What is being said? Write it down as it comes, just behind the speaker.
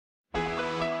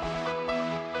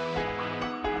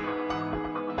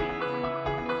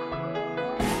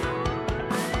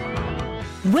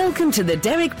Welcome to the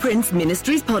Derek Prince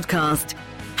Ministries podcast,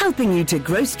 helping you to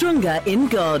grow stronger in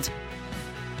God.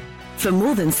 For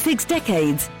more than 6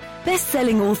 decades,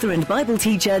 best-selling author and Bible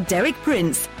teacher Derek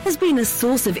Prince has been a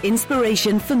source of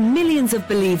inspiration for millions of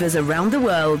believers around the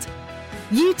world.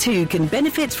 You too can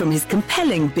benefit from his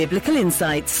compelling biblical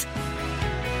insights.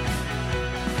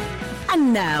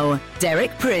 And now,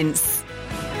 Derek Prince.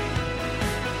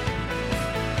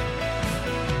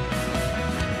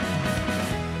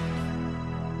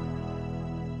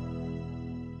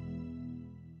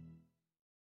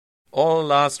 All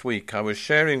last week I was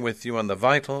sharing with you on the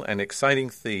vital and exciting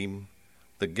theme,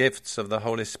 the gifts of the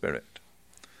Holy Spirit.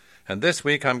 And this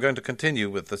week I'm going to continue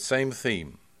with the same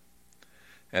theme.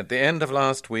 At the end of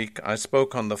last week I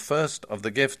spoke on the first of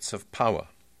the gifts of power,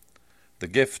 the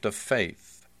gift of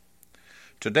faith.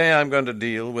 Today I'm going to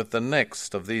deal with the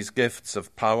next of these gifts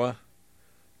of power,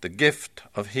 the gift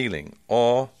of healing,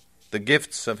 or the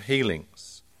gifts of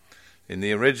healings. In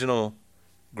the original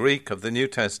Greek of the New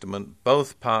Testament,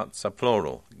 both parts are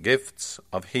plural, gifts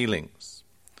of healings.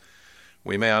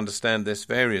 We may understand this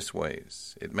various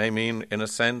ways. It may mean, in a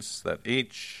sense, that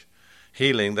each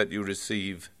healing that you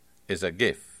receive is a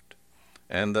gift,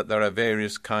 and that there are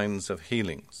various kinds of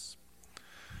healings.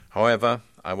 However,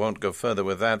 I won't go further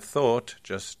with that thought,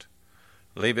 just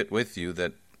leave it with you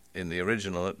that in the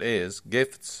original it is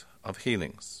gifts of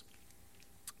healings.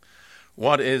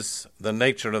 What is the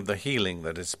nature of the healing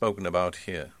that is spoken about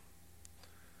here?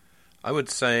 I would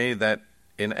say that,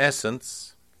 in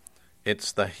essence,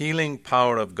 it's the healing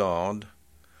power of God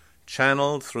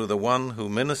channeled through the one who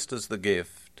ministers the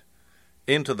gift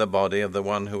into the body of the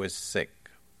one who is sick.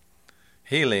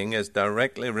 Healing is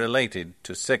directly related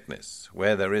to sickness.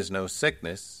 Where there is no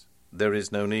sickness, there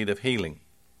is no need of healing.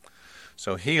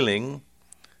 So healing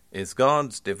is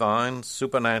God's divine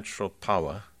supernatural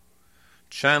power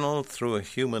channeled through a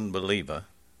human believer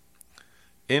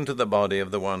into the body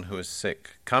of the one who is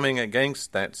sick, coming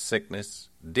against that sickness,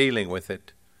 dealing with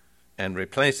it, and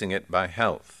replacing it by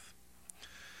health.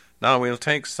 Now we'll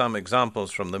take some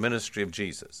examples from the ministry of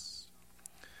Jesus.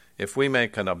 If we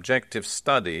make an objective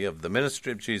study of the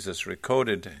ministry of Jesus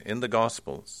recorded in the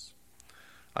Gospels,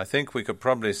 I think we could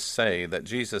probably say that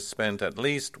Jesus spent at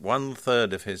least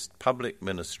 1/3 of his public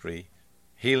ministry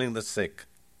healing the sick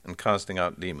and casting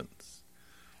out demons.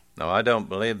 Now, I don't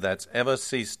believe that's ever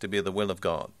ceased to be the will of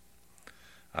God.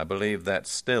 I believe that's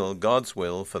still God's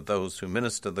will for those who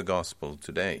minister the gospel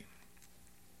today.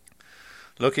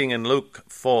 Looking in Luke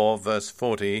 4, verse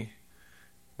 40,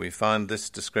 we find this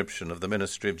description of the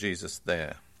ministry of Jesus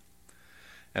there.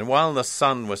 And while the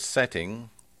sun was setting,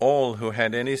 all who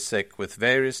had any sick with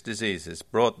various diseases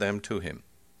brought them to him.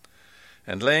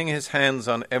 And laying his hands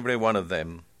on every one of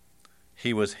them,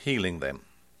 he was healing them.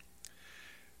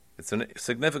 It's a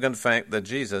significant fact that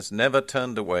Jesus never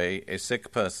turned away a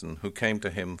sick person who came to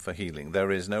him for healing.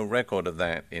 There is no record of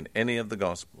that in any of the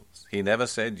Gospels. He never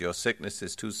said, your sickness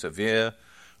is too severe,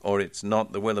 or it's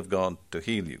not the will of God to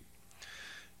heal you.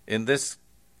 In this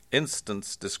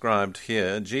instance described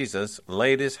here, Jesus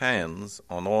laid his hands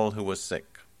on all who were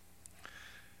sick.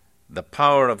 The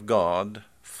power of God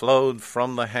flowed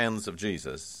from the hands of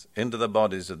Jesus into the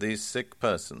bodies of these sick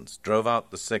persons, drove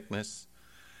out the sickness,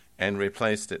 and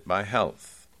replaced it by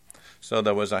health. So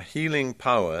there was a healing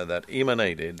power that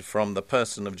emanated from the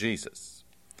person of Jesus.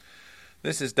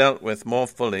 This is dealt with more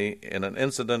fully in an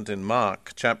incident in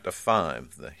Mark chapter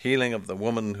 5, the healing of the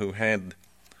woman who had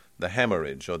the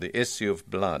hemorrhage or the issue of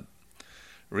blood.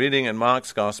 Reading in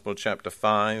Mark's Gospel chapter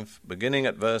 5, beginning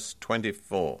at verse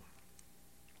 24.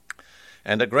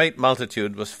 And a great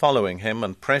multitude was following him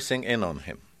and pressing in on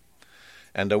him.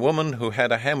 And a woman who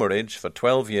had a hemorrhage for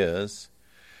 12 years,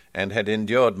 and had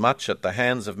endured much at the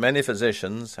hands of many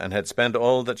physicians, and had spent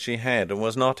all that she had, and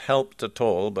was not helped at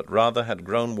all, but rather had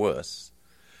grown worse,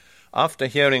 after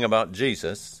hearing about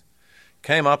Jesus,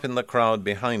 came up in the crowd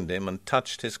behind him, and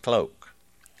touched his cloak.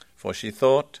 For she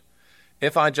thought,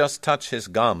 if I just touch his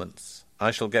garments,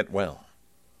 I shall get well.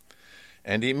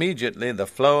 And immediately the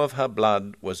flow of her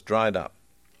blood was dried up,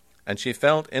 and she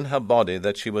felt in her body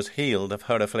that she was healed of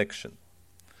her affliction.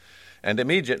 And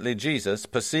immediately Jesus,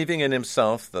 perceiving in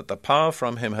himself that the power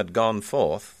from him had gone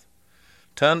forth,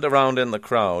 turned around in the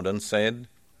crowd and said,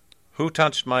 who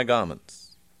touched my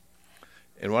garments?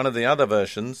 In one of the other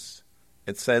versions,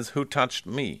 it says, who touched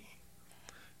me?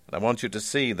 And I want you to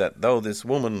see that though this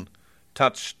woman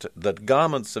touched the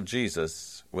garments of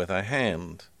Jesus with her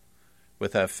hand,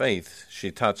 with her faith,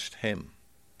 she touched him.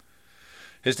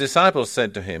 His disciples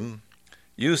said to him,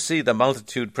 you see the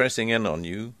multitude pressing in on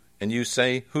you, and you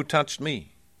say, who touched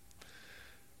me?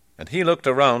 And he looked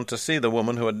around to see the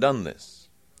woman who had done this.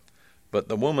 But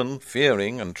the woman,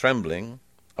 fearing and trembling,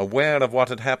 aware of what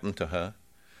had happened to her,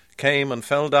 came and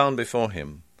fell down before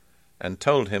him and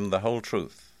told him the whole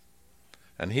truth.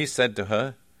 And he said to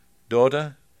her,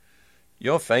 "Daughter,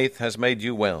 your faith has made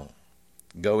you well.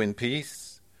 Go in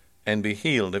peace and be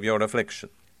healed of your affliction."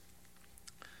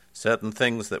 Certain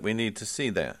things that we need to see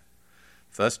there.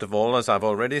 First of all, as I've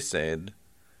already said,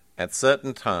 at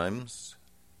certain times,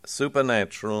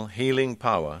 supernatural healing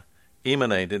power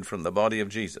emanated from the body of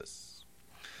Jesus.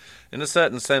 In a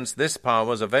certain sense, this power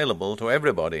was available to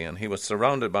everybody, and he was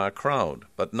surrounded by a crowd,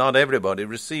 but not everybody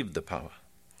received the power.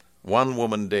 One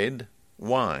woman did.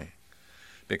 Why?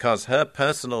 Because her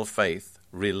personal faith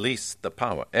released the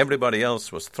power. Everybody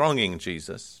else was thronging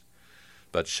Jesus,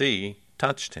 but she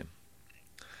touched him.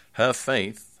 Her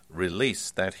faith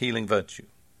released that healing virtue.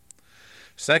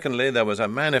 Secondly, there was a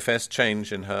manifest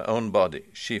change in her own body.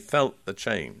 She felt the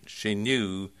change. She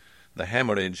knew the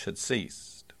hemorrhage had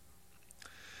ceased.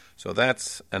 So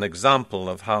that's an example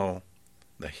of how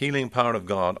the healing power of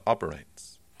God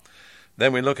operates.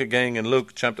 Then we look again in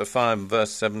Luke chapter 5,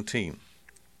 verse 17.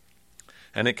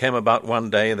 "And it came about one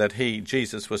day that he,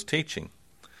 Jesus, was teaching.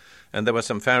 And there were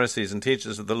some Pharisees and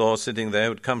teachers of the law sitting there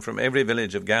who had come from every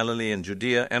village of Galilee and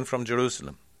Judea and from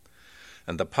Jerusalem.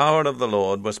 And the power of the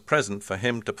Lord was present for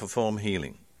him to perform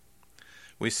healing."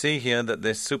 We see here that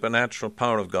this supernatural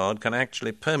power of God can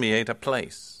actually permeate a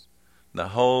place. The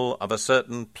whole of a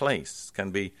certain place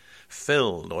can be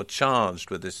filled or charged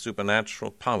with this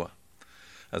supernatural power.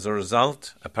 As a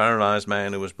result, a paralyzed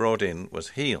man who was brought in was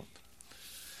healed.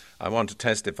 I want to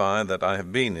testify that I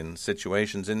have been in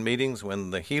situations in meetings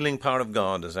when the healing power of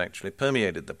God has actually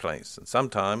permeated the place, and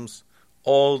sometimes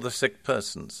all the sick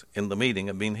persons in the meeting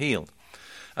have been healed.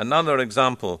 Another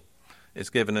example is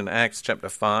given in Acts chapter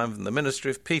 5 in the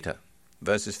ministry of Peter,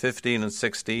 verses 15 and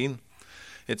 16.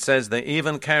 It says, "They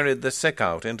even carried the sick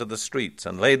out into the streets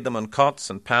and laid them on cots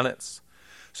and pallets,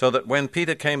 so that when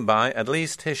Peter came by, at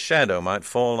least his shadow might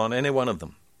fall on any one of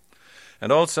them.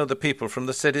 And also the people from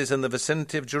the cities in the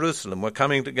vicinity of Jerusalem were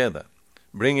coming together,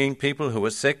 bringing people who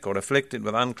were sick or afflicted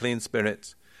with unclean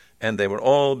spirits, and they were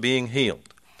all being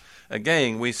healed."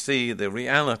 Again, we see the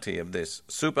reality of this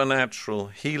supernatural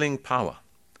healing power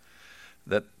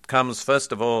that comes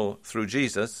first of all through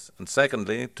Jesus, and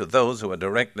secondly to those who are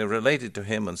directly related to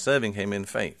him and serving him in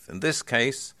faith. In this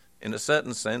case, in a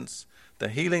certain sense, the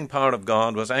healing power of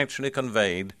God was actually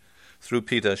conveyed through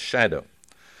Peter's shadow.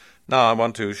 Now I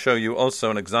want to show you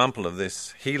also an example of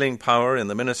this healing power in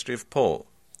the ministry of Paul.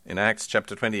 In Acts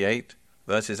chapter 28,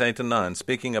 verses 8 and 9,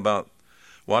 speaking about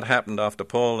what happened after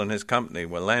Paul and his company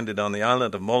were landed on the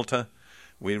island of Malta,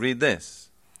 we read this: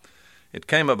 "It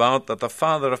came about that the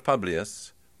father of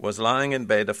Publius was lying in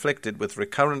bed afflicted with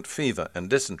recurrent fever and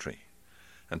dysentery.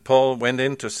 And Paul went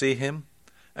in to see him,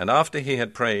 and after he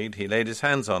had prayed, he laid his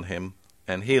hands on him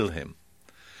and healed him.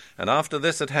 And after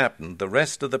this had happened, the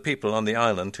rest of the people on the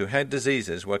island who had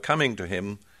diseases were coming to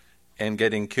him and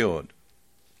getting cured."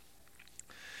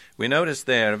 We notice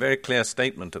there a very clear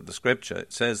statement of the Scripture.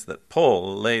 It says that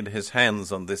Paul laid his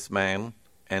hands on this man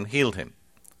and healed him.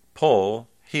 Paul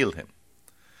healed him.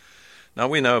 Now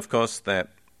we know, of course, that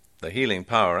the healing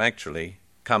power actually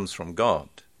comes from God.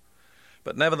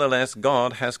 But nevertheless,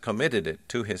 God has committed it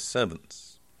to his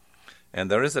servants. And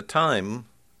there is a time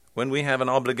when we have an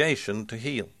obligation to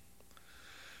heal.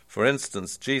 For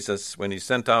instance, Jesus, when he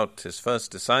sent out his first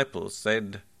disciples,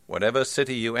 said, "Whatever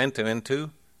city you enter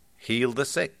into, heal the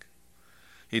sick."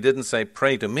 He didn't say,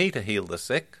 "Pray to me to heal the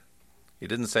sick." He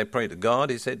didn't say, "Pray to God."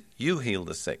 He said, "You heal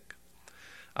the sick."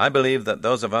 I believe that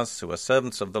those of us who are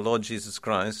servants of the Lord Jesus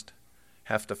Christ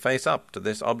have to face up to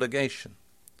this obligation.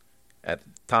 At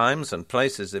times and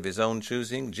places of his own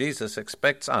choosing, Jesus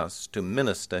expects us to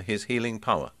minister his healing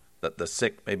power, that the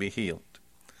sick may be healed.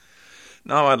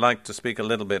 Now I'd like to speak a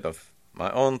little bit of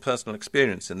my own personal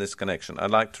experience in this connection.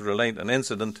 I'd like to relate an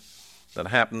incident that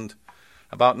happened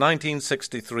about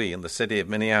 1963 in the city of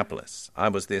Minneapolis. I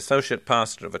was the associate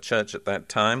pastor of a church at that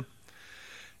time.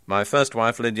 My first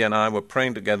wife, Lydia, and I were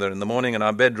praying together in the morning in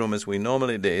our bedroom as we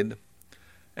normally did,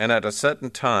 and at a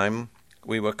certain time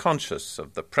we were conscious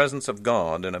of the presence of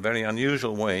God in a very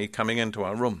unusual way coming into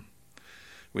our room.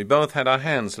 We both had our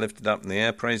hands lifted up in the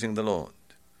air, praising the Lord.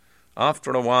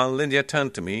 After a while, Lydia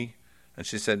turned to me and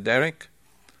she said, "Derek,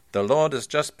 the Lord has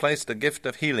just placed a gift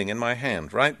of healing in my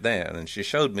hand right there," and she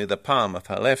showed me the palm of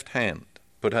her left hand,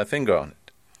 put her finger on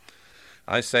it.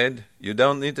 I said, "You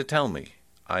don't need to tell me.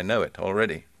 I know it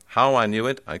already." How I knew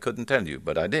it, I couldn't tell you,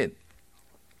 but I did.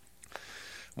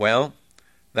 Well,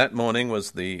 that morning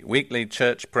was the weekly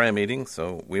church prayer meeting,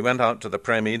 so we went out to the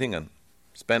prayer meeting and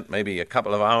spent maybe a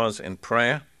couple of hours in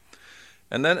prayer.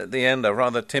 And then at the end, a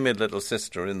rather timid little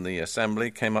sister in the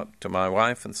assembly came up to my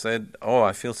wife and said, "Oh,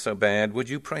 I feel so bad. Would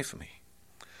you pray for me?"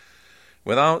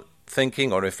 Without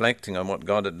thinking or reflecting on what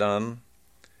God had done,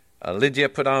 Lydia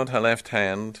put out her left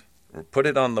hand, put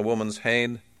it on the woman's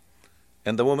head,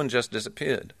 and the woman just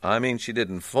disappeared. I mean, she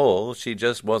didn't fall. She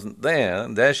just wasn't there,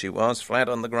 and there she was, flat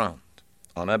on the ground,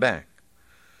 on her back.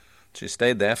 She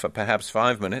stayed there for perhaps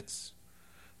 5 minutes.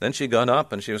 Then she got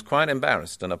up, and she was quite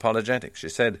embarrassed and apologetic. She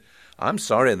said, "I'm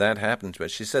sorry that happened,"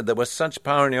 but she said, "There was such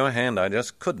power in your hand, I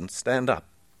just couldn't stand up."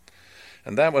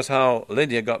 And that was how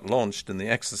Lydia got launched in the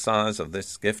exercise of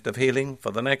this gift of healing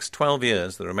for the next 12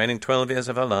 years, the remaining 12 years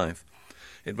of her life.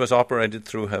 It was operated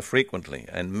through her frequently,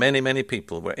 and many, many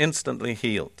people were instantly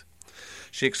healed.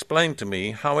 She explained to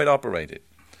me how it operated.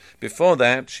 Before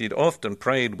that, she'd often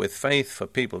prayed with faith for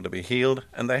people to be healed,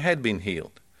 and they had been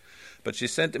healed. But she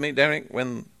said to me, "Derek,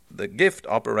 when the gift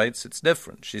operates, it's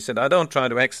different." She said, "I don't try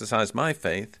to exercise my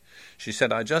faith." She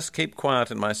said, "I just keep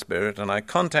quiet in my spirit, and I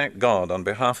contact God on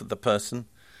behalf of the person,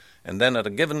 and then at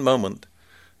a given moment,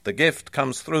 the gift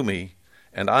comes through me,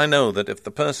 and I know that if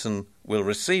the person will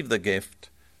receive the gift,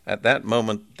 at that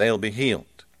moment they'll be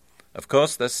healed." Of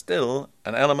course, there's still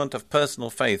an element of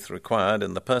personal faith required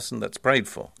in the person that's prayed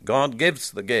for. God gives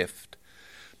the gift,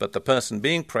 but the person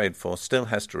being prayed for still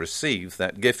has to receive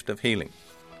that gift of healing.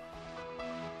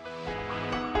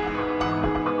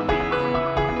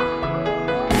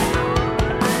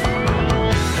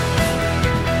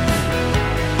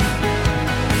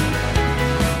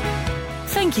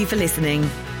 Thank you for listening.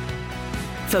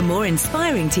 For more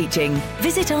inspiring teaching,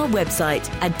 visit our website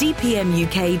at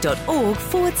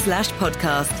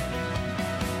dpmuk.org/podcast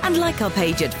and like our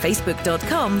page at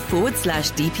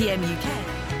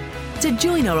facebook.com/dpmuk to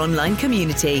join our online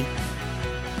community.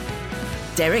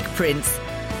 Derek Prince,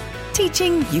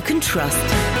 teaching you can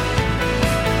trust.